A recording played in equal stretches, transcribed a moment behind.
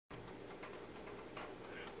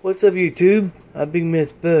What's up, YouTube? I'm Big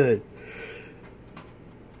Miss Bird.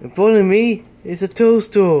 In front of me is a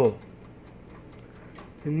toaster.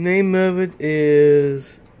 The name of it is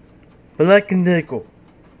Black and Nickel.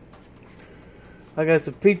 I got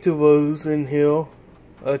the pizza rolls in here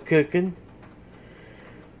cooking.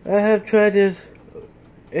 I have tried this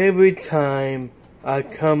every time I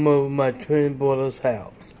come over my twin brother's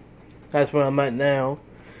house. That's where I'm at now.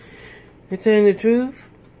 And saying the truth,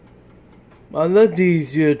 I love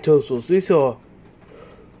these here toasters. These are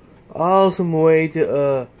awesome way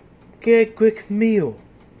to get a quick meal.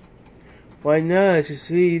 Right now, as you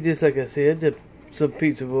see, just like I said, some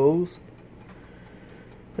pizza rolls.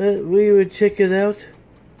 But we will check it out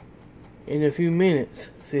in a few minutes.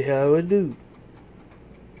 See how it do.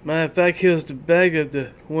 Matter of fact, here's the bag of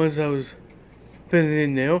the ones I was putting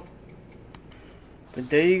in there. But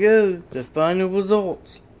there you go, the final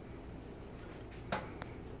results.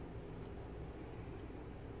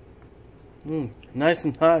 Nice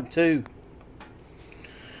and hot too.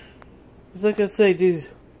 It's like I say, these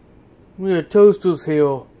toasters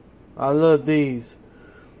here, I love these.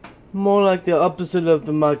 More like the opposite of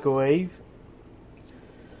the microwave.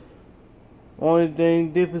 Only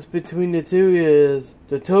thing difference between the two is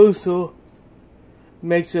the toaster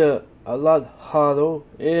makes it a lot hotter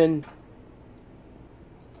and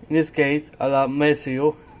in this case a lot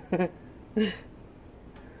messier.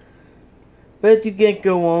 But you can't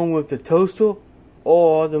go on with the toaster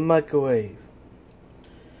or the microwave.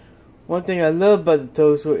 One thing I love about the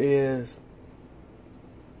toaster is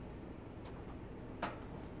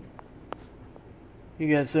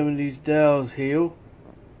you got some of these dials here.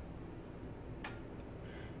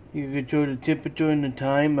 You can control the temperature and the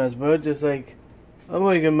time as well, just like I'm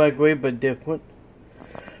like a microwave but different.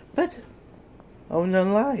 But I will not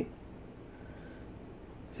lie.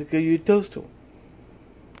 It's a good toaster.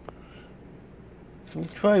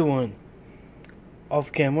 Let's try one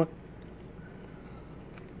off camera.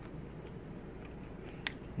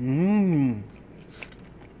 One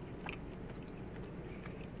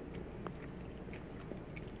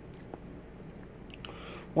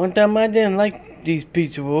time I didn't like these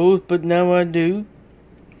pizza rolls, but now I do.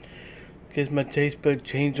 Guess my taste bud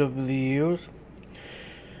changed over the years.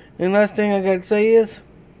 And last thing I gotta say is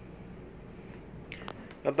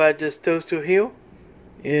about this toaster here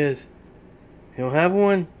is if you don't have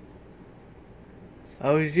one,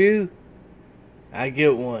 I was you, I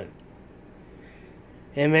get one.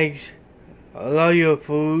 It makes a lot of your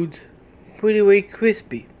foods pretty way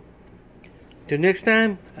crispy. Till next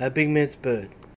time, I'm Big Miss Bird.